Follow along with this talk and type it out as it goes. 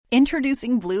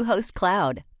Introducing Bluehost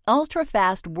Cloud,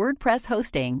 ultra-fast WordPress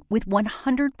hosting with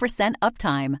 100%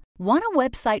 uptime. Want a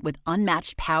website with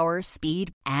unmatched power,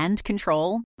 speed, and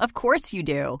control? Of course you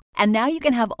do. And now you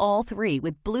can have all three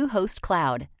with Bluehost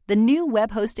Cloud, the new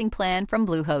web hosting plan from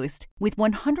Bluehost. With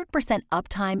 100%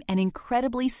 uptime and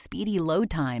incredibly speedy load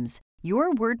times,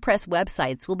 your WordPress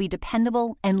websites will be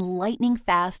dependable and lightning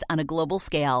fast on a global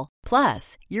scale.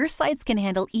 Plus, your sites can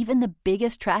handle even the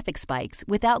biggest traffic spikes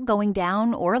without going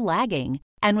down or lagging.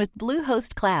 And with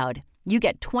Bluehost Cloud, you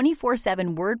get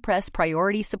 24/7 WordPress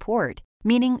priority support,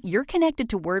 meaning you're connected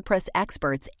to WordPress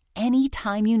experts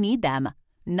anytime you need them.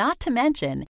 Not to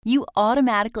mention, you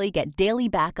automatically get daily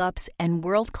backups and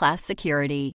world-class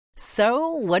security.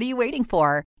 So, what are you waiting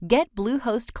for? Get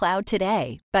Bluehost Cloud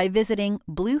today by visiting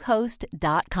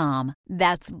Bluehost.com.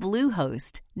 That's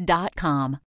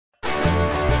Bluehost.com.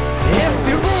 If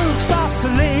your roof starts to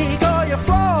leak or your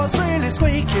floor's really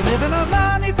squeak, you live in a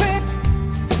money pit.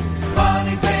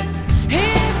 Money pit.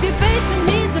 If your basement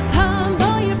needs a pump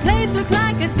or your place looks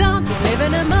like a dump, you live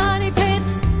in a money pit.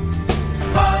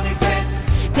 Money pit.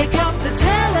 Pick up the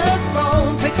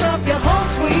telephone, fix up your home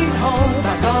sweet home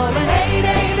by calling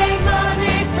 888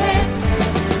 Money Pit.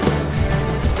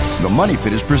 The Money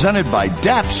Pit is presented by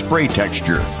DAP Spray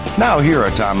Texture. Now here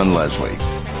are Tom and Leslie.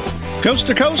 Coast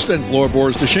to coast and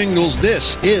floorboards to shingles,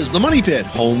 this is the Money Pit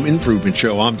Home Improvement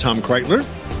Show. I'm Tom Kreitler.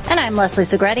 And I'm Leslie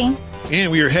Segretti.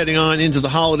 And we are heading on into the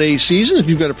holiday season. If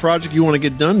you've got a project you want to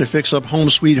get done to fix up home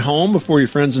sweet home before your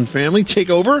friends and family take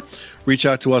over, reach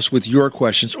out to us with your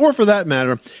questions, or for that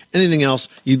matter, anything else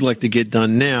you'd like to get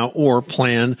done now or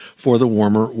plan for the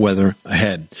warmer weather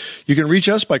ahead. You can reach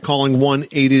us by calling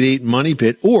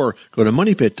 1-888-MONEYPIT or go to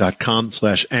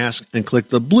moneypit.com/ask and click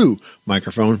the blue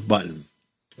microphone button.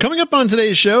 Coming up on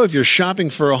today's show, if you're shopping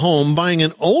for a home, buying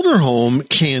an older home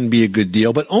can be a good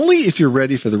deal, but only if you're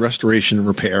ready for the restoration and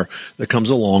repair that comes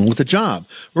along with the job.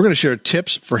 We're going to share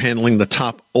tips for handling the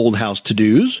top old house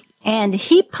to-dos. And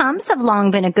heat pumps have long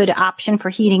been a good option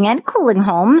for heating and cooling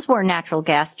homes where natural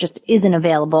gas just isn't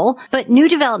available. But new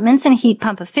developments in heat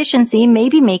pump efficiency may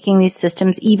be making these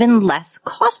systems even less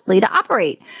costly to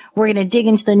operate. We're going to dig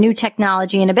into the new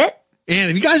technology in a bit. And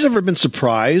have you guys ever been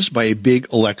surprised by a big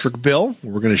electric bill?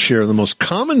 We're going to share the most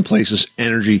common places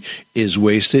energy is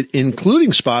wasted,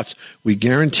 including spots we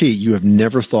guarantee you have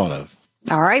never thought of.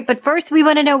 All right, but first we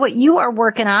want to know what you are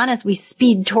working on as we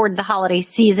speed toward the holiday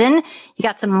season. You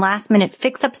got some last-minute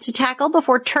fix-ups to tackle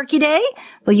before Turkey Day?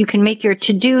 Well, you can make your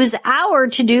to-dos our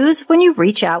to-dos when you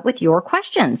reach out with your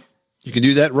questions. You can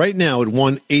do that right now at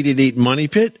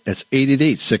 1-888-MONEYPIT. That's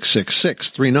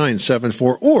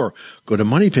 888-666-3974. Or go to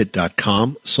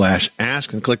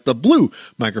moneypit.com/ask and click the blue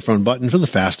microphone button for the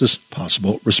fastest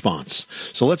possible response.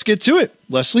 So let's get to it.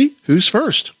 Leslie, who's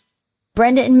first?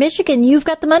 Brenda in Michigan, you've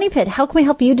got the Money Pit. How can we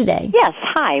help you today? Yes,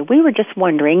 hi. We were just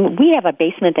wondering, we have a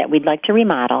basement that we'd like to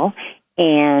remodel,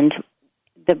 and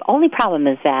the only problem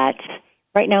is that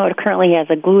right now it currently has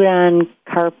a glued-on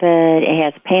carpet, it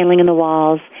has paneling in the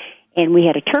walls, and we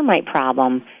had a termite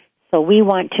problem. So we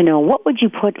want to know, what would you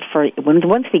put for,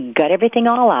 once we gut everything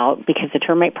all out, because the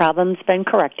termite problem's been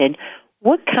corrected,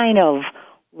 what kind of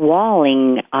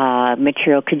walling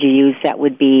material could you use that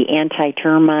would be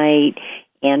anti-termite,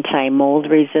 anti-mold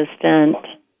resistant,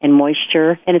 and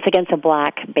moisture, and it's against a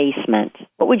black basement?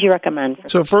 What would you recommend?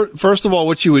 So first of all,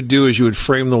 what you would do is you would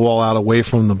frame the wall out away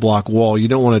from the block wall. You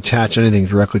don't want to attach anything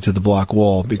directly to the block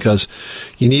wall because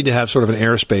you need to have sort of an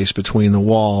airspace between the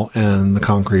wall and the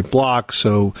concrete block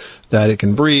so that it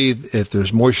can breathe. If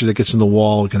there's moisture that gets in the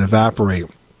wall, it can evaporate.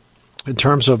 In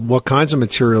terms of what kinds of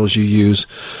materials you use,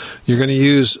 you're going to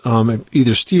use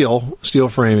either steel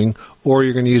framing, or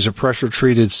you're going to use a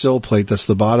pressure-treated sill plate. That's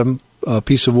the bottom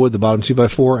piece of wood, the bottom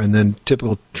 2x4, and then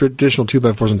typical traditional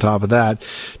 2x4s on top of that.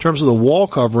 In terms of the wall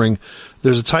covering,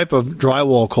 there's a type of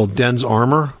drywall called Den's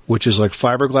Armor, which is like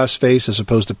fiberglass faced as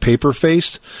opposed to paper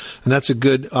faced, and that's a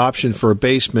good option for a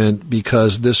basement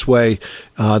because this way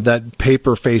that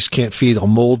paper face can't feed a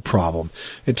mold problem.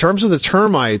 In terms of the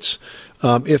termites,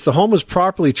 if the home is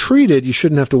properly treated, you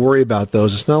shouldn't have to worry about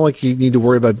those. It's not like you need to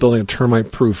worry about building a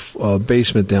termite-proof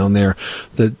basement down there.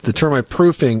 The termite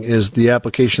proofing is the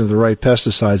application of the right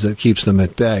pesticides that keeps them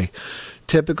at bay.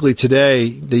 Typically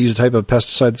today, they use a type of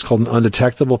pesticide that's called an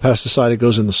undetectable pesticide. It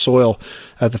goes in the soil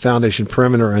at the foundation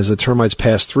perimeter. As the termites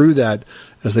pass through that,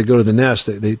 as they go to the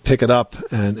nest, they pick it up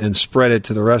and spread it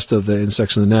to the rest of the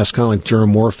insects in the nest, kind of like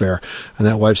germ warfare, and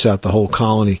that wipes out the whole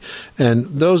colony. And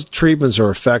those treatments are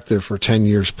effective for 10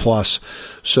 years plus.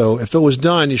 So if it was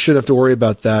done, you shouldn't have to worry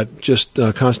about that. Just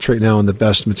concentrate now on the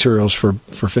best materials for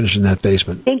finishing that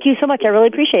basement. Thank you so much. I really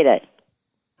appreciate it.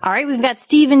 All right, we've got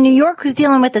Steve in New York who's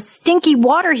dealing with a stinky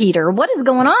water heater. What is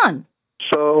going on?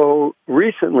 So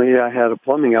recently I had a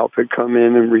plumbing outfit come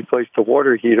in and replace the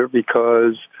water heater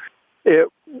because it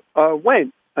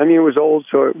went. I mean, it was old,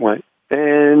 so it went.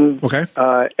 And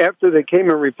after they came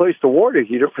and replaced the water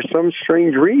heater, for some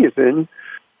strange reason,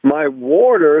 my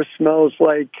water smells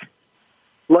like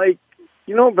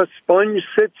you know, if a sponge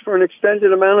sits for an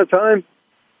extended amount of time?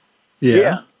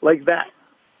 Yeah, like that.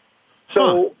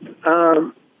 So,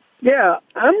 yeah,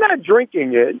 I'm not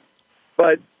drinking it,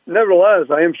 but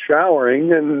nevertheless, I am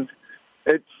showering, and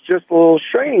it's just a little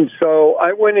strange. So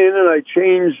I went in and I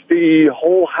changed the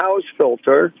whole house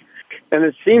filter, and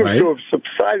it seems to have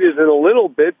subsided it a little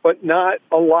bit, but not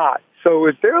a lot. So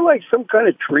is there like some kind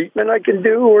of treatment I can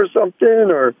do or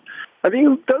something? Or, I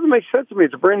mean, it doesn't make sense to me.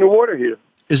 It's a brand new water heater.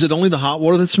 Is it only the hot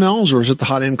water that smells, or is it the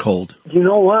hot and cold? You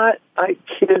know what? I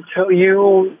can't tell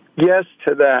you yes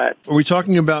to that. Are we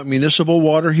talking about municipal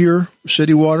water here,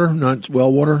 city water, not well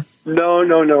water? No.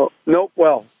 Nope,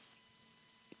 well.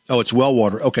 Oh, it's well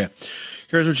water. Okay.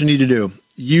 Here's what you need to do.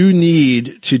 You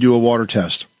need to do a water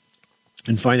test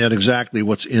and find out exactly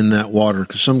what's in that water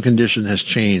because some condition has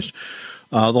changed.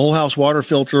 The whole house water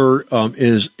filter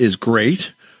is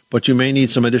great, but you may need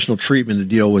some additional treatment to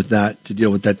deal with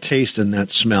that taste and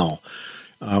that smell.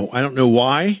 I don't know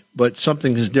why, but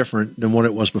something is different than what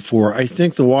it was before. I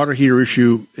think the water heater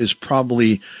issue is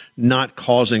probably not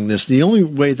causing this. The only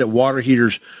way that water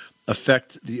heaters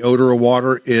affect the odor of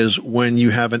water is when you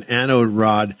have an anode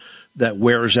rod that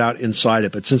wears out inside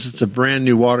it. But since it's a brand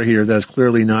new water heater, that is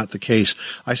clearly not the case.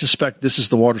 I suspect this is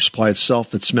the water supply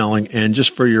itself that's smelling. And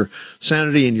just for your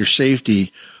sanity and your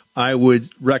safety, I would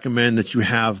recommend that you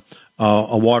have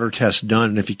a water test done.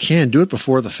 And if you can, do it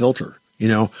before the filter,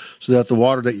 so that the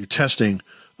water that you're testing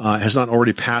has not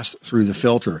already passed through the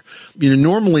filter.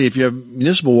 Normally, if you have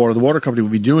municipal water, the water company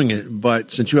would be doing it. But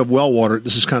since you have well water,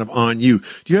 this is kind of on you.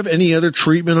 Do you have any other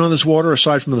treatment on this water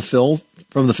aside from the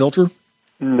filter?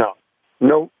 No.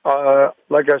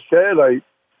 Like I said, I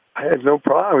had no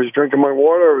problem. I was drinking my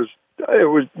water. There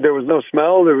was no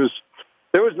smell. There was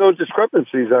no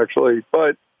discrepancies actually.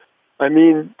 But I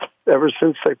mean, ever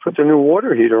since they put the new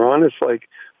water heater on, it's like,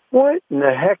 what in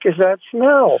the heck is that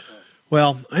smell?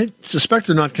 Well, I suspect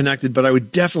they're not connected, but I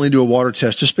would definitely do a water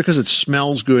test. Just because it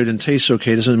smells good and tastes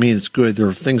okay doesn't mean it's good. There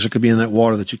are things that could be in that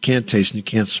water that you can't taste and you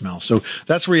can't smell. So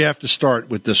that's where you have to start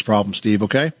with this problem, Steve,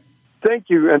 okay? Thank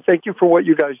you, and thank you for what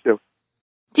you guys do.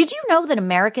 Did you know that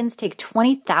Americans take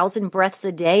 20,000 breaths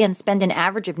a day and spend an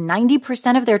average of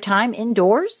 90% of their time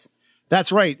indoors?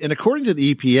 That's right. And according to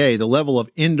the EPA, the level of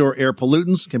indoor air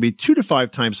pollutants can be 2 to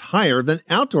 5 times higher than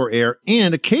outdoor air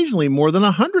and occasionally more than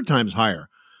 100 times higher.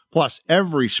 Plus,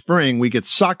 every spring we get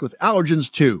socked with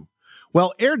allergens too.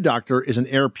 Well, Air Doctor is an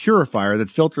air purifier that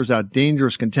filters out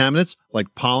dangerous contaminants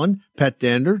like pollen, pet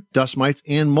dander, dust mites,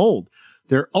 and mold.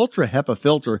 Their Ultra HEPA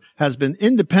filter has been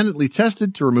independently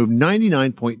tested to remove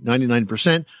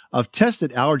 99.99% of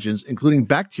tested allergens, including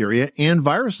bacteria and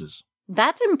viruses.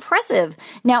 That's impressive.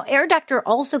 Now, Air Doctor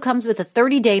also comes with a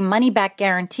 30-day money-back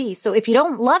guarantee, so if you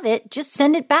don't love it, just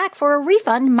send it back for a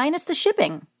refund minus the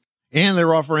shipping. And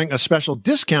they're offering a special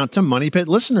discount to Money Pit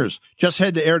listeners. Just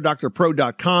head to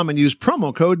airdoctorpro.com and use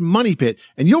promo code MONEYPIT,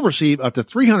 and you'll receive up to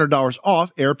 $300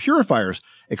 off air purifiers.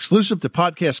 Exclusive to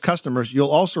podcast customers, you'll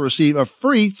also receive a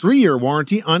free 3-year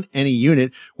warranty on any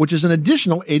unit, which is an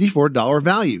additional $84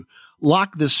 value.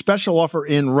 Lock this special offer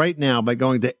in right now by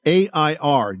going to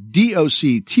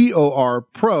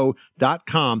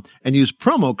airdoctorpro.com and use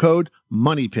promo code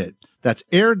MONEYPIT. That's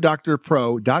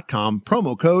airdoctorpro.com,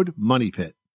 promo code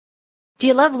MONEYPIT. Do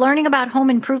you love learning about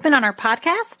home improvement on our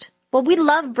podcast? Well, we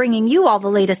love bringing you all the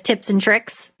latest tips and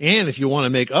tricks. And if you want to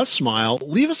make us smile,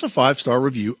 leave us a 5-star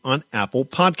review on Apple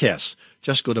Podcasts.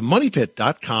 Just go to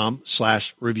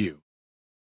moneypit.com/review.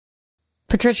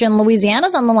 Patricia in Louisiana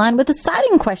is on the line with a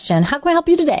siding question. How can I help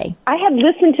you today? I had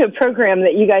listened to a program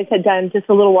that you guys had done just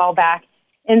a little while back,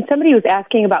 and somebody was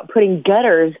asking about putting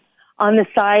gutters on the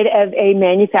side of a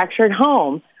manufactured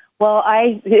home. Well,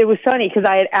 it was funny because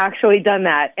I had actually done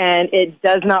that, and it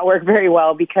does not work very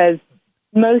well because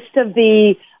most of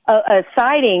the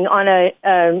siding on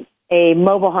a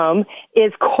mobile home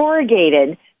is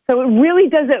corrugated, so it really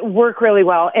doesn't work really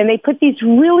well. And they put these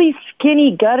really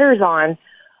skinny gutters on.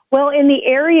 Well, in the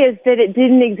areas that it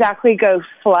didn't exactly go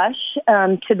flush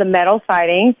to the metal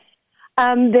siding,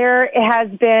 there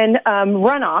has been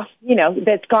runoff,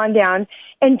 that's gone down,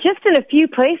 and just in a few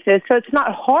places, so it's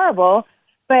not horrible.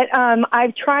 But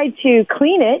I've tried to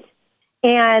clean it,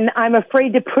 and I'm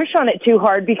afraid to push on it too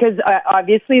hard because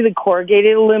obviously the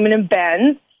corrugated aluminum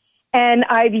bends. And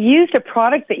I've used a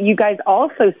product that you guys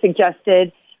also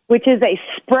suggested, which is a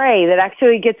spray that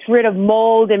actually gets rid of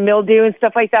mold and mildew and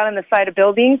stuff like that on the side of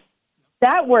buildings.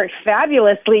 That worked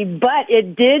fabulously, but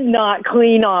it did not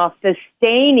clean off the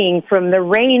staining from the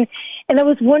rain. And I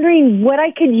was wondering what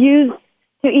I could use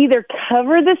to either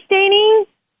cover the staining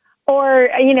or,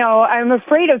 I'm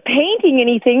afraid of painting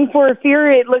anything for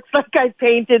fear it looks like I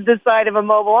painted the side of a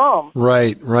mobile home.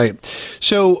 Right.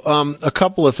 So a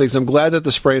couple of things. I'm glad that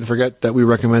the spray and forget that we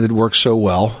recommended works so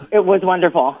well. It was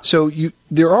wonderful. So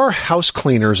there are house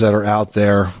cleaners that are out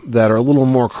there that are a little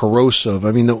more corrosive.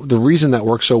 I mean, the reason that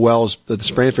works so well is that the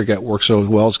spray and forget works so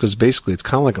well is because basically it's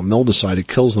kind of like a mildicide. It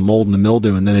kills the mold and the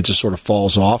mildew, and then it just sort of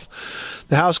falls off.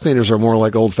 The house cleaners are more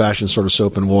like old-fashioned sort of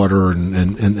soap and water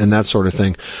and that sort of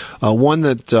thing. One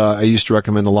that I used to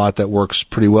recommend a lot that works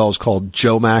pretty well is called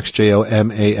Jomax,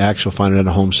 Jomax. You'll find it at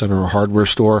a home center or a hardware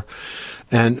store.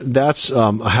 And that's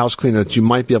a house cleaner that you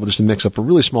might be able just to mix up a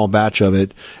really small batch of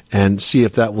it and see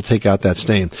if that will take out that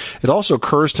stain. It also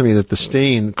occurs to me that the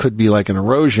stain could be like an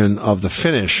erosion of the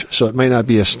finish. So it might not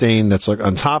be a stain that's like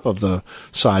on top of the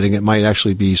siding. It might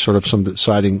actually be sort of some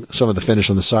of the finish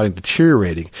on the siding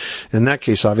deteriorating. In that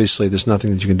case, obviously, there's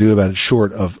nothing that you can do about it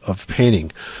short of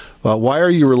painting. Why are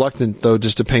you reluctant, though,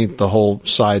 just to paint the whole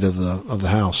side of the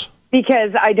house? Because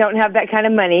I don't have that kind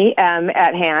of money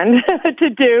at hand to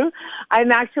do.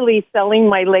 I'm actually selling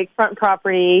my lakefront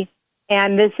property,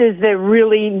 and this is the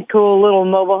really cool little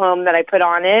mobile home that I put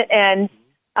on it. And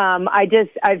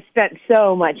I've spent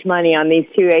so much money on these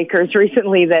 2 acres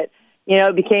recently that,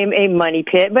 it became a money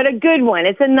pit, but a good one.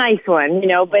 It's a nice one,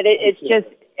 but it's just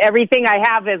everything I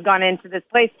have has gone into this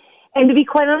place. And to be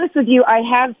quite honest with you, I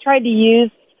have tried to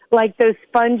use like those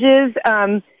sponges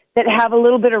that have a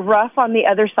little bit of rough on the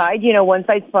other side, one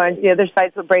side sponge, the other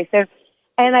side's abrasive.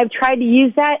 And I've tried to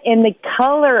use that, and the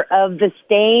color of the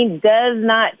stain does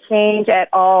not change at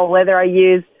all, whether I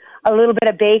use a little bit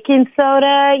of baking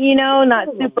soda, not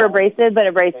super abrasive, but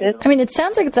abrasive. I mean, it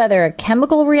sounds like it's either a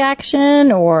chemical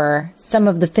reaction or some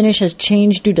of the finish has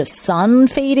changed due to sun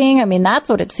fading. I mean, that's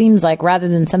what it seems like rather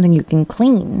than something you can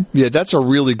clean. Yeah, that's a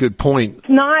really good point. It's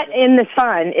not in the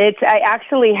sun. I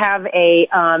actually have a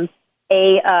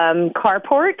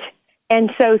carport. And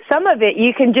so some of it,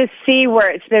 you can just see where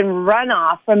it's been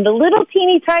runoff from the little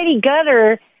teeny tiny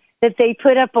gutter that they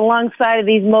put up alongside of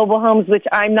these mobile homes, which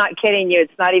I'm not kidding you,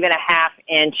 it's not even a ½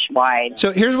 inch wide.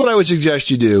 So here's what I would suggest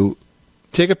you do.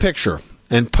 Take a picture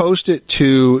and post it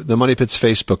to the Money Pit's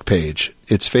Facebook page.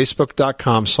 It's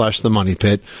facebook.com/the Money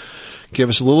Pit. Give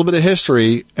us a little bit of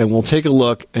history, and we'll take a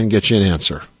look and get you an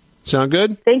answer. Sound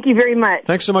good? Thank you very much.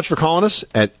 Thanks so much for calling us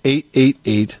at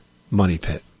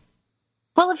 888-MONEY-PIT.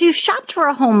 Well, if you've shopped for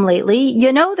a home lately,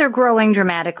 they're growing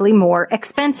dramatically more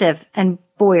expensive. And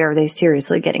boy, are they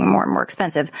seriously getting more and more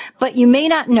expensive. But you may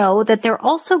not know that they're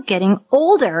also getting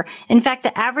older. In fact,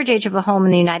 the average age of a home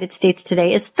in the United States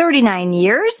today is 39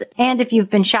 years. And if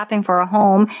you've been shopping for a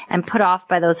home and put off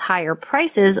by those higher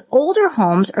prices, older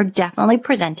homes are definitely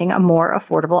presenting a more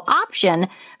affordable option.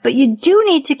 But you do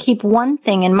need to keep one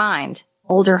thing in mind.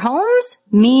 Older homes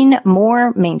mean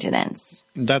more maintenance.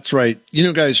 That's right.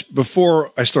 Guys,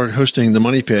 before I started hosting the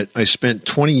Money Pit, I spent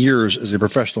 20 years as a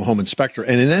professional home inspector.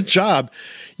 And in that job,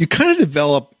 you kind of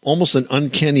develop almost an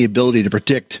uncanny ability to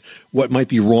predict what might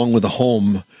be wrong with a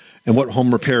home and what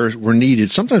home repairs were needed,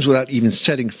 sometimes without even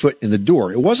setting foot in the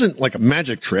door. It wasn't like a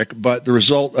magic trick, but the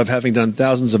result of having done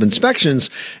thousands of inspections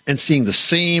and seeing the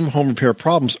same home repair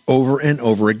problems over and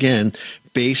over again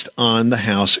based on the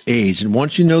house age. And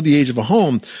once you know the age of a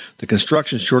home, the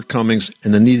construction shortcomings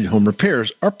and the needed home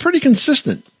repairs are pretty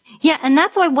consistent. Yeah, and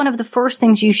that's why one of the first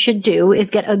things you should do is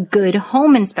get a good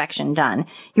home inspection done.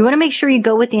 You want to make sure you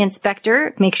go with the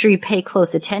inspector, make sure you pay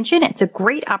close attention. It's a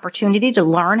great opportunity to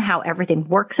learn how everything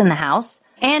works in the house.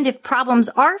 And if problems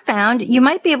are found, you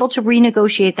might be able to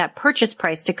renegotiate that purchase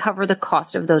price to cover the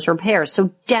cost of those repairs.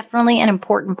 So definitely an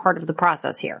important part of the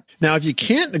process here. Now, if you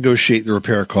can't negotiate the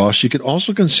repair costs, you could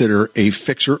also consider a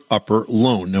fixer-upper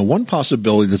loan. Now, one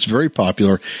possibility that's very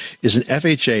popular is an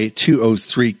FHA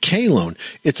 203K loan.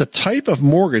 It's a type of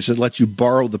mortgage that lets you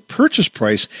borrow the purchase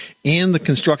price and the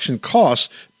construction costs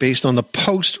based on the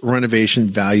post-renovation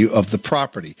value of the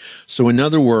property. So in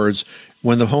other words,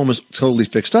 when the home is totally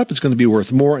fixed up, it's going to be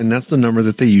worth more, and that's the number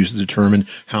that they use to determine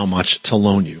how much to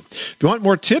loan you. If you want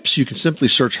more tips, you can simply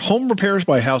search Home Repairs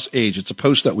by House Age. It's a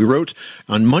post that we wrote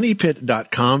on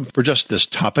moneypit.com for just this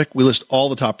topic. We list all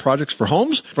the top projects for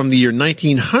homes from the year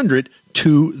 1900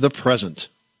 to the present.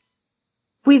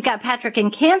 We've got Patrick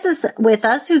in Kansas with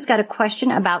us who's got a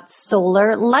question about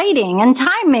solar lighting and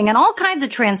timing and all kinds of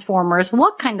transformers.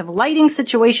 What kind of lighting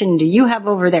situation do you have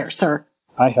over there, sir?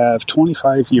 I have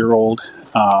 25-year-old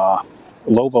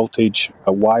low voltage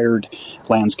wired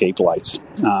landscape lights.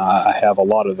 I have a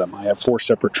lot of them. I have 4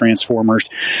 separate transformers,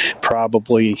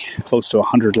 probably close to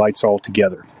 100 lights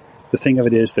altogether. The thing of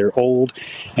it is they're old,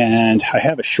 and I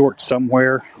have a short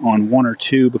somewhere on 1 or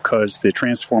 2 because the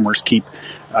transformers keep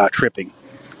tripping.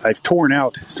 I've torn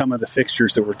out some of the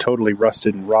fixtures that were totally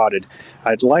rusted and rotted.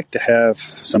 I'd like to have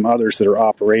some others that are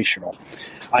operational.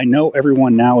 I know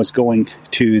everyone now is going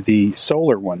to the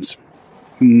solar ones.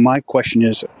 My question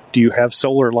is, do you have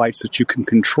solar lights that you can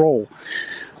control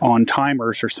on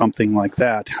timers or something like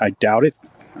that? I doubt it.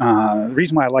 The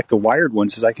reason why I like the wired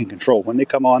ones is I can control when they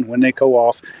come on, when they go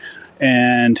off,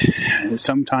 and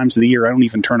sometimes of the year I don't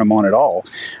even turn them on at all.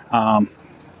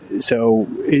 So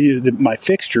my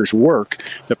fixtures work.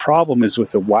 The problem is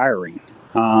with the wiring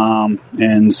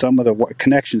and some of the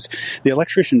connections. The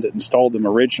electrician that installed them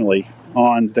originally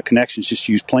on the connections just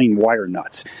used plain wire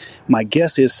nuts. My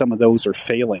guess is some of those are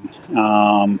failing.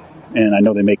 And I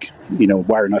know they make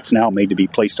wire nuts now made to be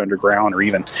placed underground or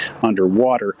even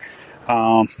underwater.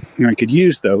 I could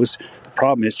use those. The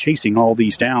problem is chasing all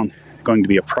these down going to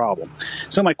be a problem.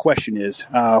 So my question is,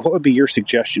 what would be your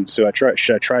suggestion? So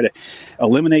should I try to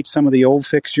eliminate some of the old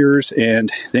fixtures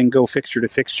and then go fixture to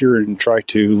fixture and try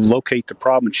to locate the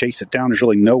problem and chase it down? There's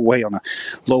really no way on a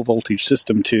low voltage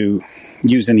system to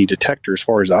use any detector as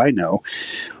far as I know.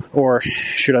 Or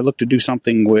should I look to do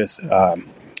something with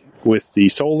the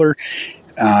solar?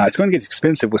 It's going to get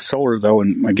expensive with solar, though,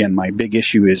 and again, my big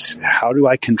issue is how do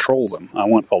I control them? I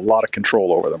want a lot of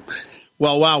control over them.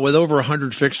 Well, wow, with over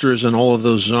 100 fixtures in all of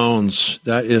those zones,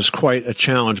 that is quite a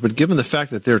challenge. But given the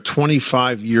fact that they're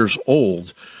 25 years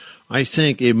old, I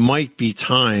think it might be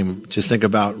time to think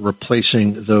about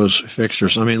replacing those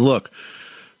fixtures. I mean, look,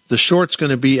 the short's going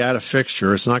to be at a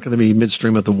fixture. It's not going to be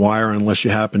midstream at the wire unless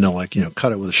you happen to,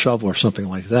 cut it with a shovel or something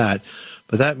like that.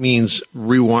 But that means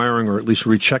rewiring or at least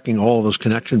rechecking all of those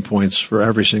connection points for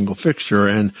every single fixture.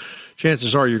 And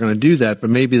chances are you're going to do that, but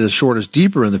maybe the short is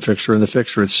deeper in the fixture and the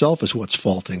fixture itself is what's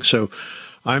faulting. So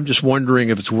I'm just wondering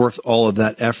if it's worth all of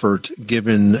that effort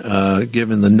given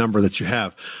the number that you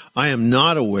have. I am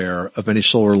not aware of any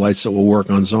solar lights that will work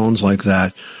on zones like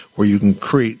that where you can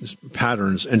create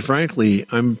patterns. And frankly,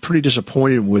 I'm pretty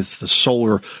disappointed with the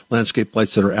solar landscape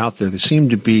lights that are out there. They seem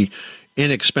to be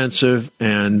inexpensive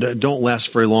and don't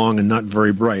last very long and not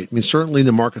very bright. I mean, certainly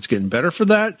the market's getting better for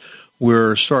that.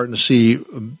 We're starting to see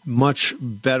much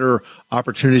better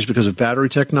opportunities because of battery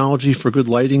technology for good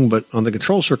lighting, but on the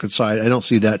control circuit side, I don't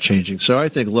see that changing. So I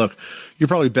think, look, you're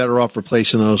probably better off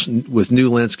replacing those with new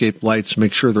landscape lights.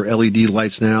 Make sure they're LED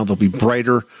lights now. They'll be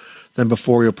brighter than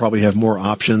before. You'll probably have more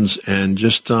options, and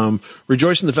just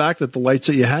rejoice in the fact that the lights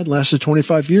that you had lasted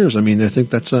 25 years. I mean, I think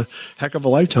that's a heck of a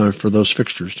lifetime for those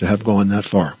fixtures to have gone that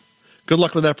far. Good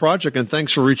luck with that project, and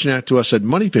thanks for reaching out to us at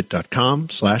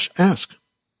moneypit.com/ask.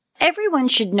 Everyone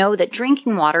should know that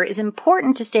drinking water is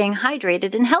important to staying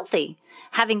hydrated and healthy.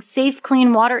 Having safe,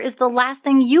 clean water is the last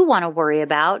thing you want to worry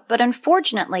about, but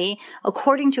unfortunately,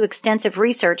 according to extensive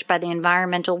research by the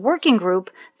Environmental Working Group,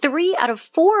 3 out of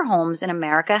 4 homes in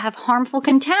America have harmful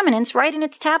contaminants right in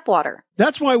its tap water.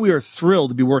 That's why we are thrilled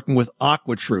to be working with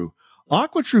AquaTrue.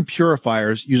 AquaTrue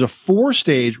purifiers use a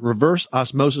 4-stage reverse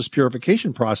osmosis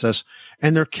purification process,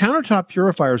 and their countertop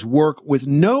purifiers work with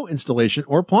no installation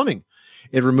or plumbing.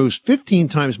 It removes 15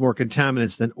 times more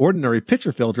contaminants than ordinary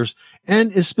pitcher filters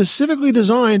and is specifically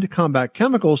designed to combat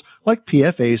chemicals like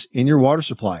PFAS in your water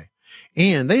supply.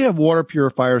 And they have water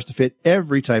purifiers to fit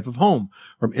every type of home,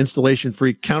 from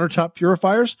installation-free countertop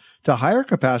purifiers to higher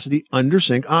capacity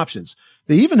under-sink options.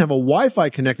 They even have a Wi-Fi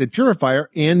connected purifier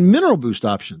and mineral boost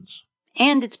options.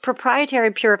 And its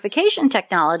proprietary purification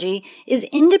technology is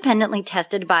independently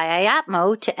tested by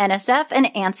IAPMO to NSF and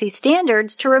ANSI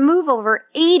standards to remove over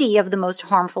 80 of the most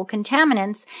harmful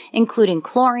contaminants, including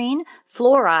chlorine,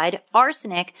 fluoride,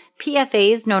 arsenic,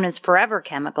 PFAS known as forever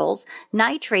chemicals,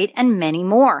 nitrate, and many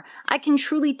more. I can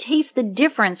truly taste the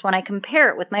difference when I compare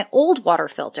it with my old water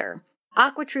filter.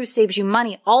 AquaTrue saves you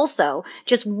money also.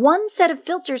 Just one set of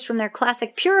filters from their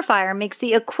classic purifier makes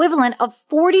the equivalent of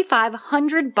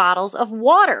 4,500 bottles of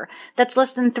water. That's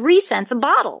less than 3 cents a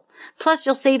bottle. Plus,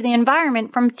 you'll save the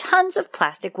environment from tons of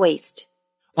plastic waste.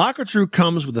 AquaTrue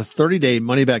comes with a 30-day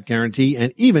money-back guarantee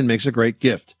and even makes a great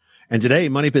gift. And today,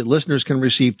 Money Pit listeners can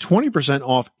receive 20%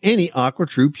 off any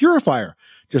AquaTrue purifier.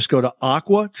 Just go to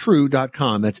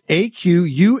aquatrue.com. That's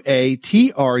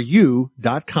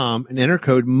AQUATRU.com and enter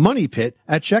code MONEYPIT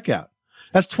at checkout.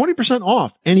 That's 20%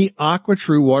 off any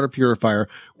AquaTrue water purifier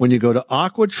when you go to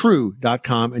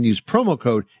aquatrue.com and use promo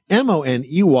code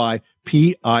MONEYPIT.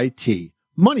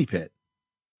 MoneyPit.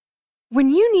 When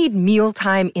you need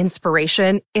mealtime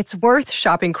inspiration, it's worth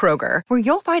shopping Kroger, where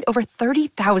you'll find over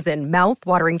 30,000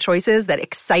 mouth-watering choices that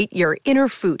excite your inner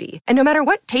foodie. And no matter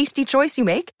what tasty choice you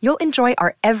make, you'll enjoy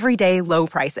our everyday low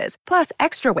prices, plus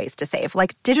extra ways to save,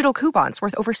 like digital coupons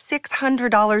worth over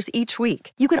 $600 each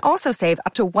week. You can also save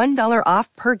up to $1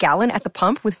 off per gallon at the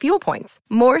pump with fuel points.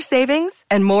 More savings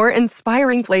and more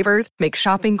inspiring flavors make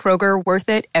shopping Kroger worth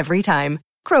it every time.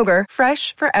 Kroger,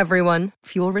 fresh for everyone.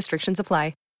 Fuel restrictions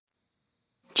apply.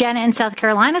 Janet in South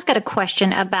Carolina's got a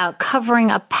question about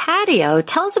covering a patio.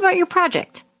 Tell us about your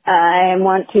project. I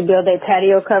want to build a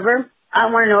patio cover. I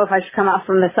want to know if I should come out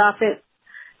from the soffit.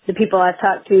 The people I've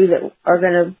talked to that are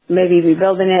going to maybe be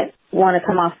building it want to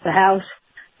come off the house,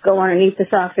 go underneath the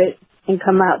soffit, and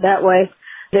come out that way.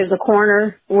 There's a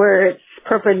corner where it's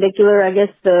perpendicular. I guess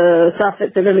the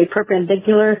soffits are going to be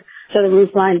perpendicular. So the roof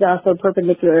line's also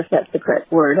perpendicular, if that's the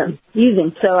correct word I'm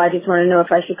using. So I just want to know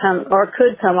if I should come or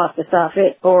could come off the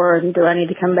soffit, or do I need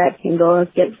to come back and go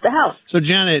against the house? So,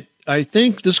 Janet, I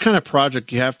think this kind of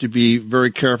project, you have to be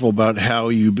very careful about how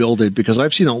you build it, because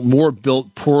I've seen more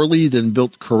built poorly than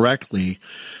built correctly.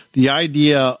 The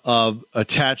idea of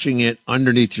attaching it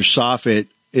underneath your soffit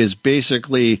is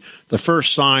basically the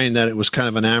first sign that it was kind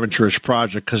of an amateurish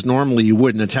project, because normally you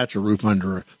wouldn't attach a roof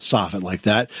under a soffit like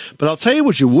that. But I'll tell you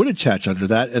what you would attach under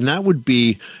that, and that would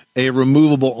be a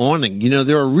removable awning. You know,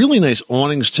 there are really nice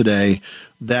awnings today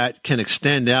that can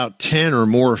extend out 10 or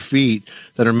more feet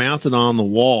that are mounted on the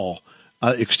wall,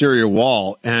 exterior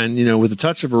wall, and, you know, with the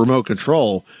touch of a remote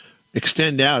control,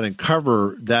 extend out and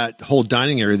cover that whole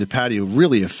dining area, the patio,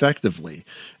 really effectively.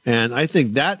 And I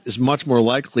think that is much more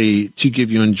likely to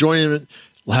give you enjoyment,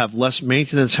 have less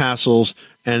maintenance hassles,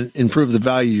 and improve the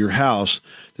value of your house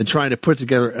than trying to put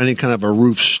together any kind of a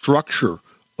roof structure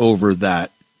over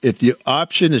that. If the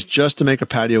option is just to make a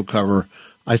patio cover,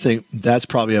 I think that's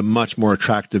probably a much more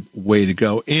attractive way to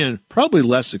go and probably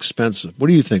less expensive. What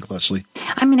do you think, Leslie?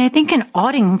 I mean, I think an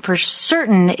awning for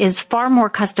certain is far more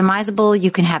customizable.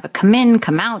 You can have it come in,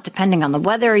 come out, depending on the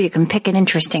weather. You can pick an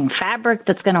interesting fabric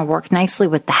that's going to work nicely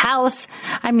with the house.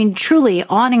 I mean, truly,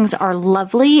 awnings are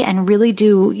lovely and really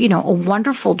do, you know, a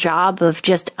wonderful job of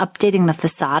just updating the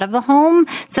facade of a home.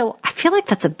 So I feel like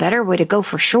that's a better way to go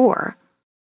for sure.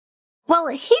 Well,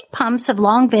 heat pumps have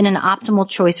long been an optimal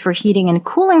choice for heating and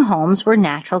cooling homes where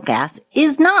natural gas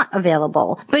is not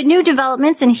available. But new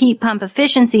developments in heat pump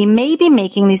efficiency may be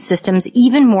making these systems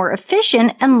even more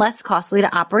efficient and less costly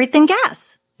to operate than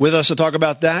gas. With us to talk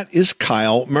about that is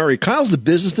Kyle Murray. Kyle's the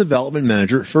business development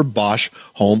manager for Bosch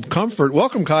Home Comfort.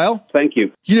 Welcome, Kyle. Thank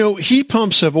you. You know, heat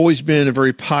pumps have always been a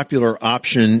very popular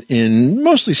option in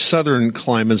mostly southern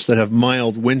climates that have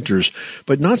mild winters,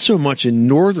 but not so much in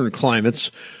northern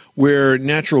climates where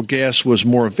natural gas was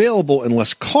more available and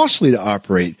less costly to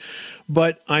operate.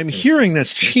 But I'm hearing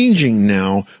that's changing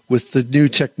now with the new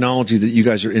technology that you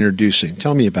guys are introducing.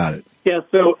 Tell me about it. Yeah,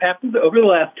 so over the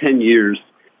last 10 years,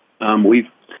 we've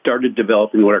started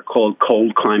developing what are called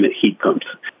cold climate heat pumps.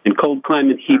 And cold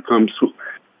climate heat pumps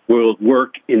will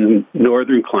work in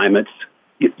northern climates.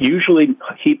 Usually,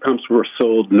 heat pumps were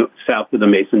sold south of the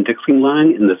Mason-Dixon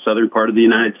line in the southern part of the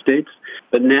United States.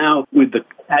 But now, with the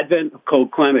advent of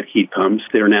cold climate heat pumps,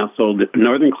 they're now sold in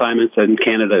northern climates and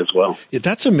Canada as well. Yeah,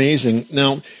 that's amazing.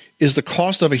 Now, is the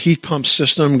cost of a heat pump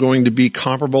system going to be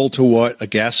comparable to what a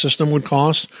gas system would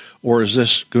cost, or is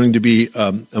this going to be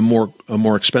a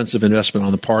more expensive investment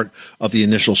on the part of the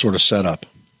initial sort of setup?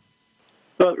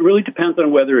 Well, it really depends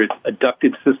on whether it's a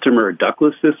ducted system or a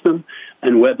ductless system,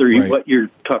 and whether what you're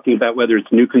talking about, whether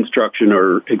it's new construction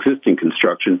or existing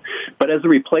construction. But as a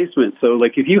replacement, so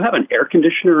like if you have an air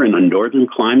conditioner in a northern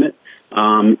climate,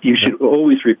 you should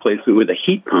always replace it with a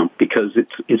heat pump, because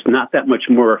it's not that much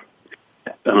more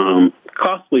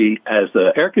costly as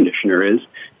the air conditioner is,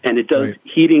 and it does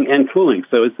heating and cooling.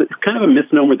 So it's kind of a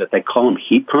misnomer that they call them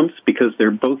heat pumps, because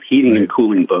they're both heating and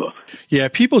cooling both. Yeah,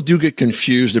 people do get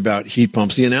confused about heat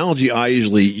pumps. The analogy I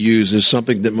usually use is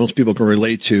something that most people can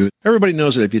relate to. Everybody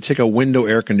knows that if you take a window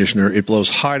air conditioner, it blows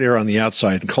hot air on the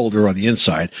outside and cold air on the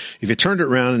inside. If you turned it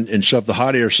around and shoved the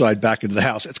hot air side back into the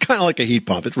house, it's kind of like a heat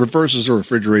pump. It reverses the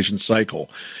refrigeration cycle.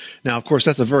 Now, of course,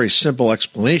 that's a very simple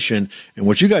explanation, and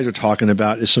what you guys are talking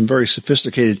about is some very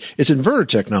sophisticated, it's inverter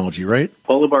technology, right?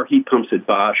 All of our heat pumps at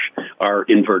Bosch are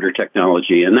inverter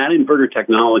technology, and that inverter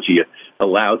technology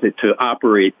allows it to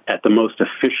operate at the most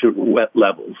efficient wet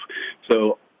levels.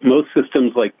 So most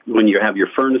systems, like when you have your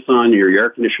furnace on, your air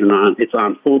conditioner on, it's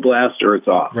on full blast or it's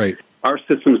off. Right. Our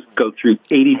systems go through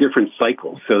 80 different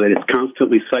cycles, so that it's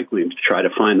constantly cycling to try to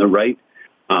find the right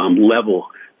level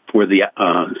for the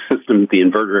system, the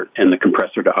inverter, and the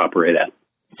compressor to operate at.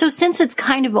 So since it's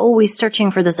kind of always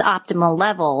searching for this optimal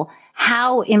level,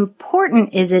 how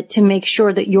important is it to make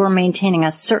sure that you're maintaining a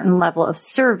certain level of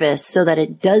service so that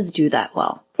it does do that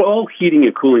well? All heating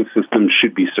and cooling systems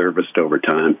should be serviced over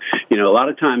time. A lot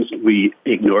of times we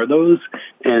ignore those,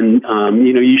 and,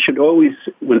 you should always,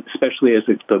 especially as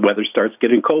the weather starts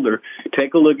getting colder,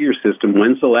 take a look at your system.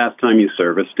 When's the last time you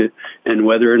serviced it? And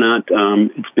whether or not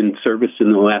it's been serviced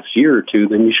in the last year or two,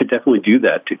 then you should definitely do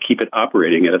that to keep it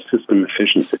operating at a system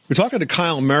efficiency. We're talking to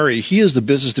Kyle Murray. He is the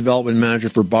business development manager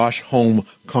for Bosch Home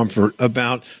Comfort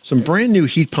about some brand new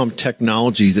heat pump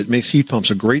technology that makes heat pumps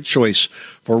a great choice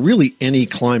for really any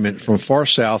climate from far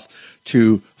south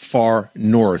to far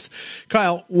north.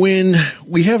 Kyle, when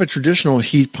we have a traditional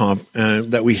heat pump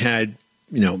that we had,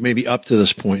 maybe up to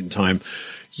this point in time,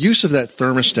 use of that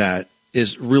thermostat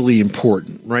is really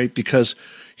important, right? Because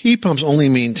heat pumps only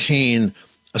maintain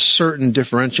a certain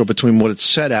differential between what it's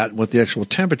set at and what the actual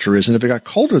temperature is. And if it got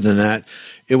colder than that,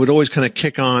 it would always kind of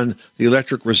kick on the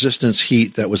electric resistance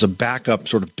heat that was a backup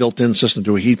sort of built-in system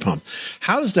to a heat pump.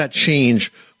 How does that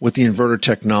change with the inverter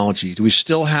technology? Do we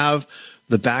still have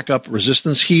the backup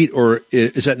resistance heat, or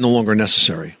is that no longer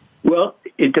necessary? Well,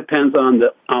 it depends on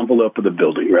the envelope of the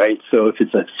building, right? So if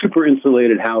it's a super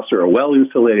insulated house or a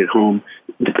well-insulated home,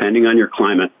 depending on your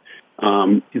climate,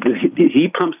 the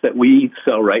heat pumps that we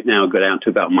sell right now go down to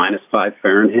about -5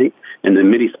 Fahrenheit, and the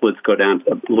mini splits go down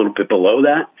a little bit below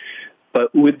that.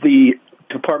 But with the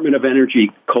Department of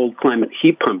Energy Cold Climate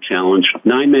Heat Pump Challenge,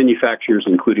 9 manufacturers,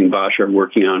 including Bosch, are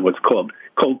working on what's called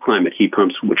cold climate heat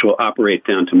pumps, which will operate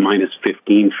down to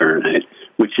 -15 Fahrenheit,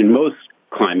 which in most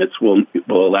climates will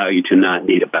allow you to not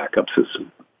need a backup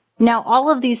system. Now, all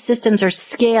of these systems are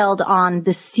scaled on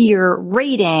the SEER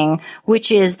rating, which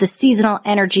is the Seasonal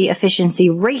Energy Efficiency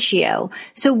Ratio.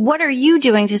 So what are you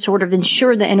doing to sort of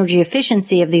ensure the energy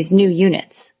efficiency of these new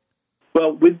units?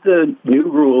 Well, with the new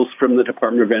rules from the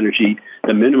Department of Energy,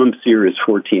 the minimum SEER is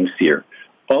 14 SEER.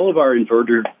 All of our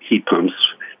inverter heat pumps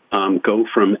go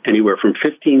from anywhere from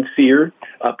 15 SEER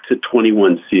up to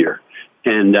 21 SEER.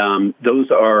 And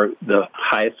those are the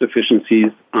highest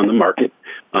efficiencies on the market.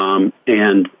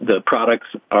 And the products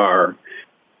are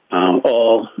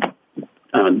all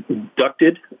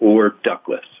ducted or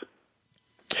ductless.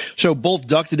 So both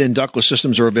ducted and ductless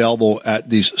systems are available at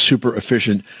these super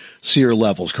efficient SEER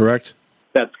levels, correct?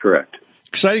 That's correct.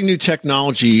 Exciting new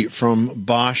technology from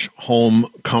Bosch Home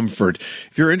Comfort.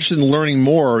 If you're interested in learning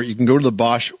more, you can go to the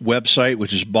Bosch website,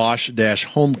 which is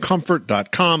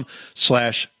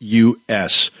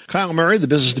bosch-homecomfort.com/US. Kyle Murray, the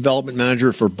business development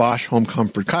manager for Bosch Home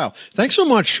Comfort. Kyle, thanks so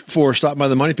much for stopping by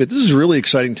the Money Pit. This is really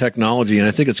exciting technology, and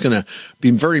I think it's going to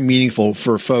be very meaningful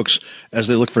for folks as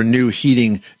they look for new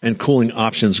heating and cooling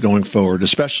options going forward,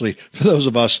 especially for those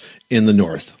of us in the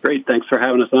north. Great. Thanks for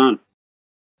having us on.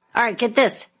 All right, get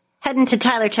this. Heading to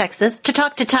Tyler, Texas to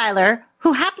talk to Tyler,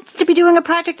 who happens to be doing a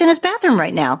project in his bathroom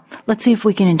right now. Let's see if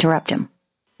we can interrupt him.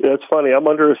 Yeah, it's funny. I'm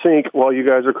under a sink while you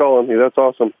guys are calling me. That's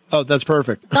awesome. Oh, that's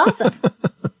perfect. It's awesome.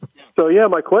 So, yeah,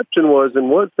 my question was, in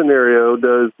what scenario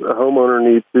does a homeowner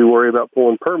need to worry about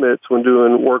pulling permits when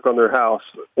doing work on their house?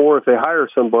 Or if they hire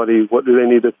somebody, what do they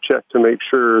need to check to make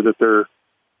sure that their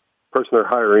person they're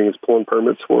hiring is pulling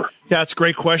permits for? Yeah, that's a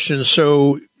great question.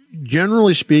 So,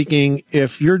 generally speaking,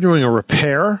 if you're doing a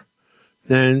repair,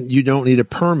 then you don't need a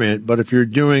permit. But if you're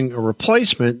doing a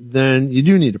replacement, then you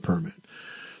do need a permit.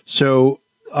 So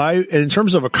in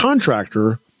terms of a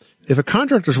contractor, if a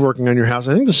contractor's working on your house,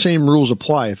 I think the same rules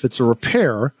apply. If it's a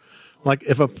repair, like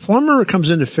if a plumber comes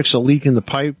in to fix a leak in the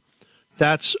pipe,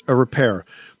 that's a repair.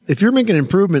 If you're making an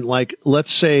improvement, like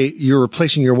let's say you're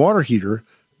replacing your water heater,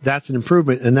 that's an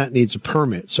improvement and that needs a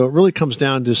permit. So it really comes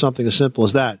down to something as simple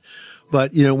as that.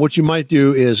 But, what you might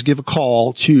do is give a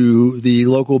call to the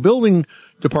local building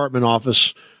department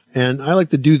office. And I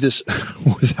like to do this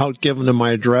without giving them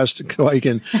my address so I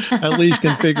can at least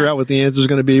can figure out what the answer is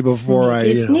going to be before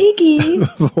sneaky.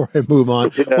 Before I move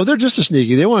on. Yeah. Well, they're just as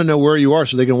sneaky. They want to know where you are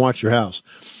so they can watch your house.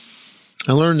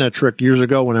 I learned that trick years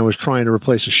ago when I was trying to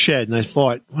replace a shed. And I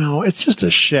thought, well, it's just a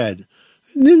shed.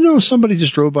 And somebody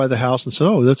just drove by the house and said,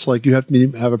 oh, that's like you have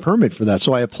to have a permit for that.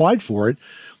 So I applied for it.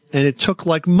 And it took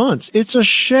like months. It's a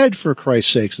shed, for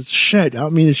Christ's sakes. It's a shed. I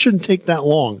mean, it shouldn't take that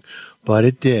long, but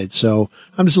it did. So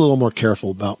I'm just a little more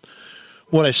careful about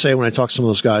what I say when I talk to some of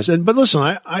those guys. But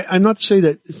listen, I'm not to say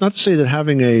that it's not to say that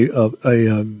having a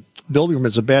building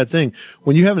permit is a bad thing.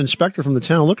 When you have an inspector from the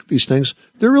town look at these things,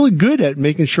 they're really good at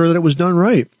making sure that it was done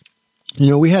right.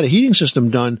 We had a heating system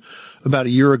done about a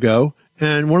year ago.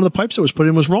 And one of the pipes that was put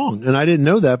in was wrong. And I didn't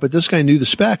know that, but this guy knew the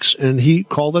specs and he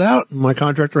called it out and my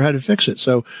contractor had to fix it.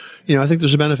 So, I think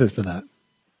there's a benefit for that.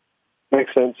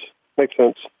 Makes sense.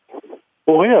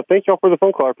 Well, yeah, thank y'all for the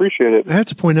phone call. I appreciate it. I have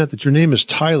to point out that your name is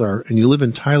Tyler, and you live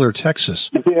in Tyler, Texas.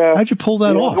 Yeah. How'd you pull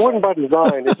that off? It wasn't by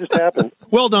design. It just happened.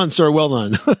 Well done, sir. Well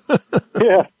done.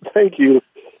 Yeah, thank you.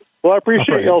 Well, I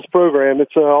appreciate y'all's program.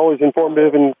 It's always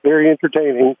informative and very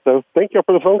entertaining. So thank y'all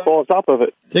for the phone call on top of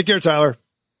it. Take care, Tyler.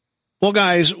 Well,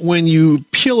 guys, when you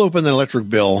peel open the electric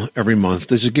bill every month,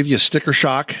 does it give you a sticker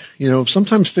shock? You know,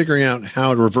 sometimes figuring out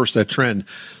how to reverse that trend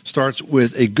starts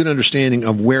with a good understanding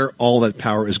of where all that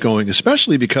power is going,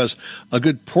 especially because a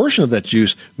good portion of that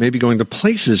juice may be going to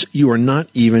places you are not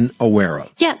even aware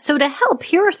of. Yeah, so to help,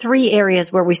 here are 3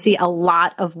 areas where we see a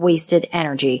lot of wasted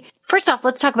energy. First off,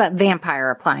 let's talk about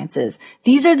vampire appliances.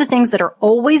 These are the things that are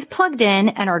always plugged in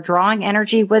and are drawing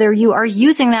energy whether you are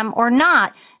using them or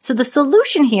not. So the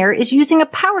solution here is using a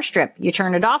power strip. You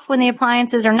turn it off when the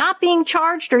appliances are not being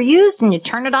charged or used, and you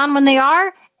turn it on when they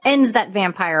are. Ends that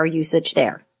vampire usage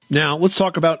there. Now, let's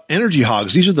talk about energy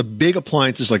hogs. These are the big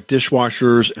appliances like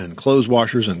dishwashers and clothes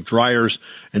washers and dryers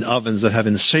and ovens that have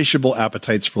insatiable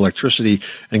appetites for electricity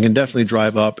and can definitely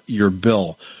drive up your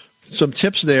bill. Some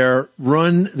tips there: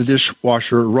 run the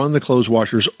dishwasher, run the clothes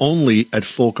washers only at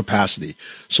full capacity.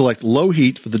 Select low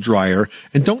heat for the dryer,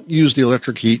 and don't use the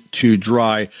electric heat to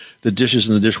dry the dishes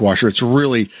in the dishwasher. It's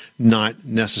really not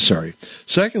necessary.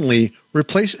 Secondly,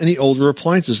 replace any older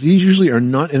appliances. These usually are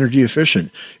not energy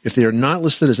efficient. If they are not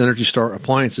listed as Energy Star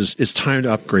appliances, it's time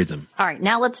to upgrade them. All right,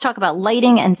 now let's talk about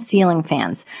lighting and ceiling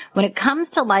fans. When it comes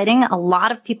to lighting, a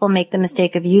lot of people make the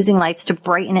mistake of using lights to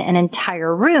brighten an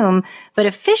entire room, but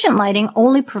efficient lighting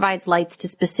only provides lights to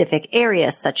specific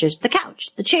areas, such as the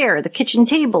couch, the chair, the kitchen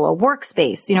table, a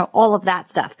workspace, all of that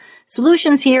stuff.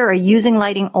 Solutions here are using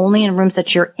lighting only in rooms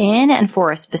that you're in and for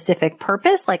a specific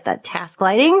purpose, like that task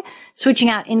lighting, switching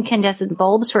out incandescent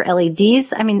bulbs for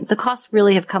LEDs. I mean, the costs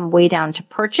really have come way down to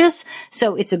purchase,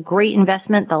 so it's a great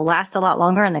investment. They'll last a lot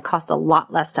longer and they cost a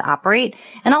lot less to operate.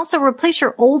 And also replace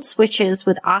your old switches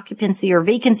with occupancy or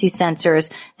vacancy sensors.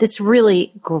 That's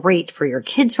really great for your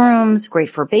kids' rooms, great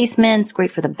for basements,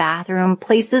 great for the bathroom,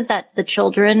 places that the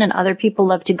children and other people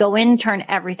love to go in, turn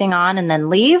everything on, and then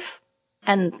leave.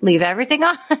 And leave everything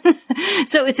on.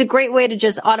 So it's a great way to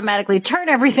just automatically turn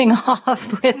everything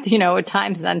off with, a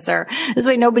time sensor. This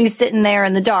way nobody's sitting there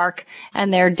in the dark,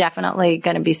 and they're definitely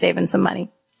going to be saving some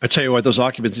money. I tell you what, those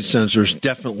occupancy sensors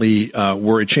definitely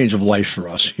were a change of life for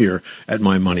us here at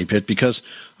My Money Pit, because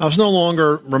I was no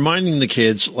longer reminding the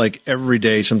kids like every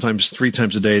day, sometimes 3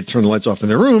 times a day, to turn the lights off in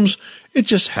their rooms. It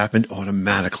just happened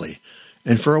automatically.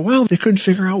 And for a while, they couldn't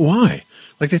figure out why.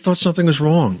 Like they thought something was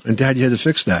wrong. And Dad, you had to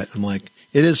fix that. I'm like,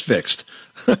 it is fixed.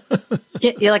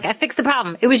 You're like, I fixed the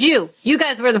problem. It was you. You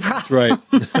guys were the problem. Right.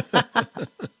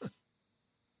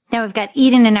 Now we've got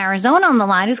Eden in Arizona on the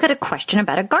line who's got a question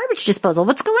about a garbage disposal.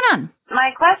 What's going on? My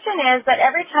question is that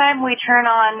every time we turn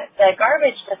on the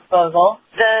garbage disposal,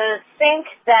 the sink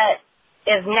that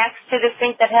is next to the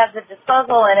sink that has the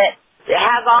disposal in it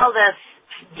has all this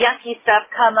yucky stuff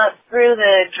come up through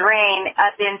the drain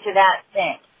up into that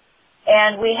sink.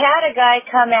 And we had a guy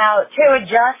come out to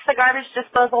adjust the garbage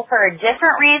disposal for a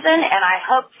different reason, and I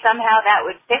hoped somehow that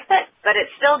would fix it, but it's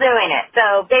still doing it.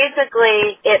 So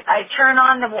basically, I turn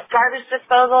on the garbage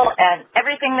disposal, and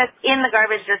everything that's in the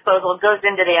garbage disposal goes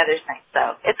into the other sink.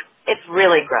 So it's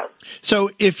really gross. So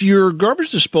if your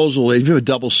garbage disposal, if you have a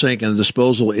double sink and the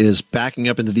disposal is backing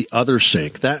up into the other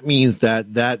sink, that means that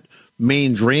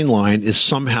main drain line is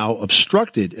somehow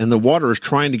obstructed and the water is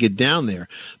trying to get down there,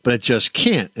 but it just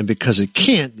can't. And because it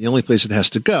can't, the only place it has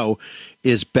to go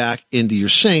is back into your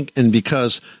sink. And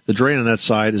because the drain on that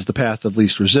side is the path of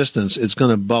least resistance, it's going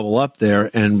to bubble up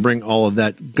there and bring all of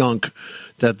that gunk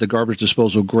that the garbage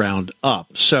disposal ground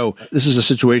up. So this is a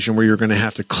situation where you're going to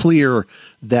have to clear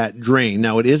that drain.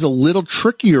 Now, it is a little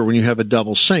trickier when you have a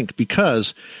double sink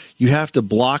because you have to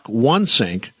block one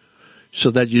sink so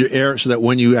that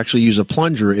when you actually use a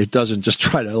plunger, it doesn't just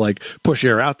try to push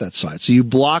air out that side. So you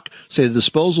block, say, the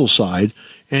disposal side,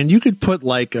 and you could put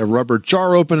like a rubber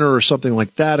jar opener or something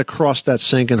like that across that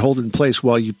sink and hold it in place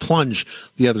while you plunge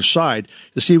the other side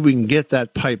to see if we can get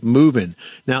that pipe moving.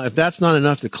 Now, if that's not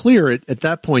enough to clear it, at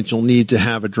that point you'll need to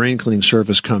have a drain cleaning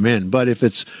service come in. But if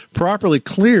it's properly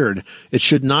cleared, it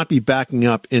should not be backing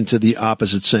up into the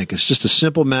opposite sink. It's just a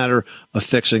simple matter of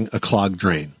fixing a clogged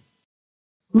drain.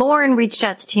 Lauren reached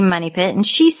out to Team Money Pit, and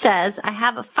she says, I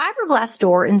have a fiberglass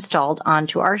door installed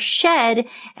onto our shed,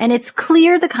 and it's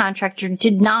clear the contractor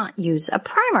did not use a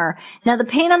primer. Now, the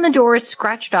paint on the door is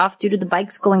scratched off due to the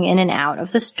bikes going in and out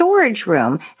of the storage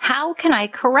room. How can I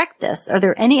correct this? Are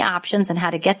there any options on how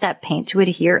to get that paint to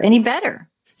adhere any better?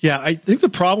 Yeah, I think the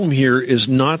problem here is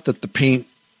not that the paint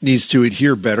needs to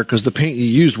adhere better because the paint you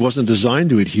used wasn't designed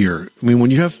to adhere. I mean,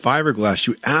 when you have fiberglass,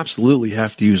 you absolutely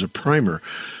have to use a primer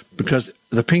because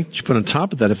the paint that you put on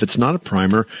top of that, if it's not a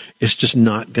primer, it's just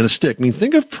not going to stick. I mean,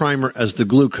 think of primer as the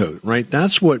glue coat, right?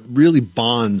 That's what really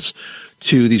bonds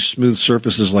to these smooth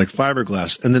surfaces like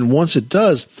fiberglass. And then once it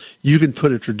does, you can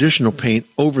put a traditional paint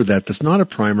over that that's not a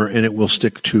primer and it will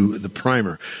stick to the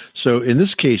primer. So in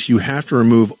this case, you have to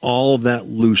remove all of that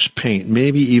loose paint,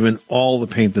 maybe even all the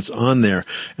paint that's on there,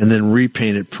 and then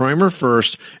repaint it primer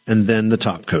first and then the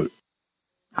top coat.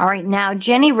 All right, now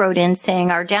Jenny wrote in saying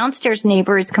our downstairs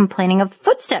neighbor is complaining of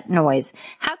footstep noise.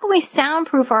 How can we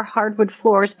soundproof our hardwood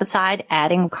floors beside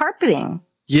adding carpeting?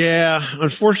 Yeah,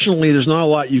 unfortunately, there's not a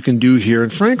lot you can do here.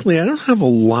 And frankly, I don't have a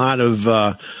lot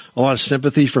of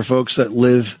sympathy for folks that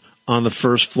live on the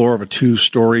first floor of a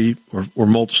 2-story or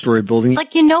multi-story building.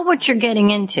 Like, you know what you're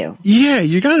getting into. Yeah,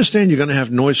 you got to understand you're going to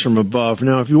have noise from above.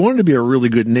 Now, if you wanted to be a really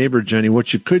good neighbor, Jenny,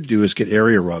 what you could do is get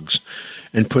area rugs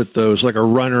and put those like a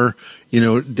runner,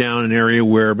 down an area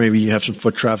where maybe you have some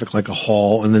foot traffic like a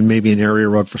hall, and then maybe an area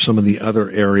rug for some of the other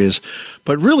areas.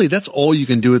 But really, that's all you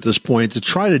can do at this point. To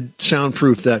try to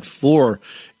soundproof that floor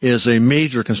is a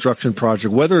major construction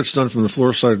project. Whether it's done from the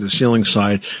floor side or the ceiling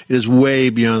side, it is way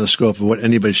beyond the scope of what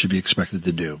anybody should be expected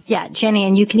to do. Yeah, Jenny,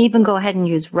 and you can even go ahead and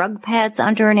use rug pads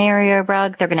under an area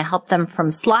rug. They're going to help them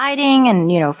from sliding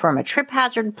and, from a trip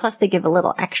hazard. Plus, they give a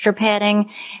little extra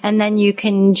padding. And then you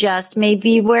can just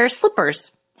maybe wear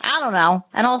slippers. I don't know.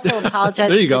 And also apologize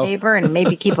to the neighbor and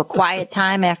maybe keep a quiet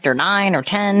time after 9 or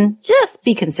 10. Just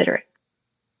be considerate.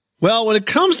 Well, when it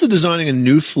comes to designing a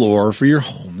new floor for your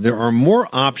home, there are more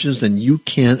options than you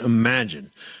can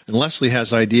imagine. And Leslie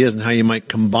has ideas on how you might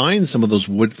combine some of those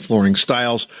wood flooring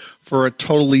styles for a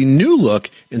totally new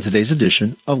look in today's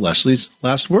edition of Leslie's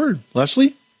Last Word.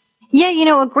 Leslie?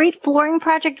 Yeah, a great flooring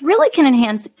project really can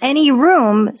enhance any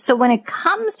room. So when it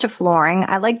comes to flooring,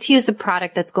 I like to use a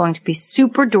product that's going to be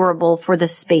super durable for the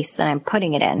space that I'm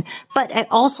putting it in. But I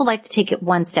also like to take it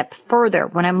one step further.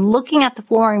 When I'm looking at the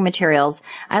flooring materials,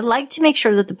 I like to make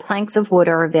sure that the planks of wood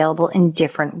are available in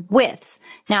different widths.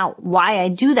 Now, why I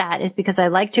do that is because I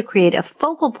like to create a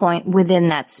focal point within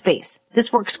that space.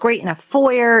 This works great in a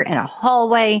foyer, in a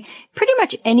hallway, pretty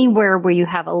much anywhere where you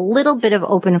have a little bit of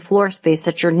open floor space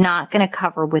that you're not going to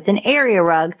cover with an area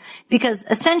rug, because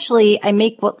essentially I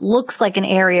make what looks like an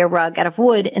area rug out of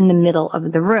wood in the middle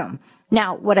of the room.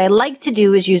 Now, what I like to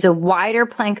do is use a wider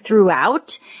plank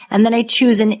throughout, and then I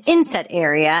choose an inset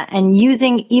area, and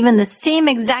using even the same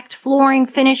exact flooring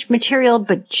finish material,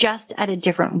 but just at a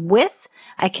different width,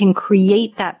 I can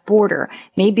create that border.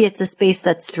 Maybe it's a space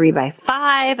that's 3 by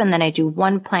 5, and then I do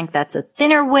one plank that's a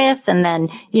thinner width, and then,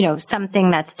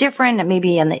 something that's different. And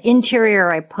maybe in the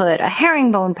interior, I put a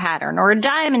herringbone pattern or a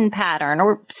diamond pattern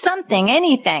or something,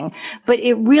 anything. But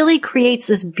it really creates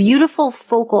this beautiful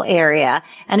focal area.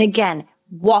 And again,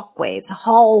 walkways,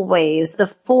 hallways, the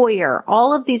foyer,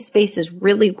 all of these spaces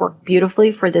really work beautifully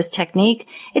for this technique.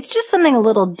 It's just something a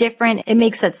little different. It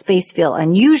makes that space feel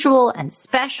unusual and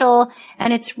special,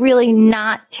 and it's really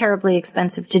not terribly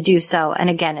expensive to do so. And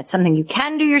again, it's something you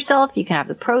can do yourself. You can have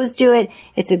the pros do it.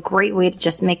 It's a great way to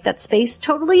just make that space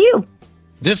totally you.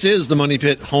 This is the Money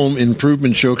Pit Home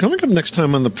Improvement Show. Coming up next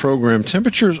time on the program,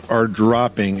 temperatures are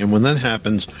dropping, and when that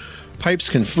happens, pipes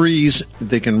can freeze,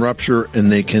 they can rupture,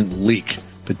 and they can leak,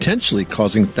 potentially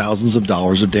causing thousands of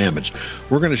dollars of damage.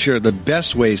 We're going to share the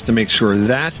best ways to make sure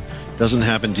that doesn't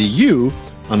happen to you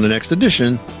on the next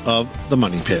edition of The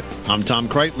Money Pit. I'm Tom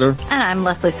Kreitler. And I'm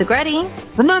Leslie Segretti.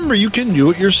 Remember, you can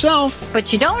do it yourself,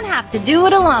 but you don't have to do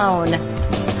it alone.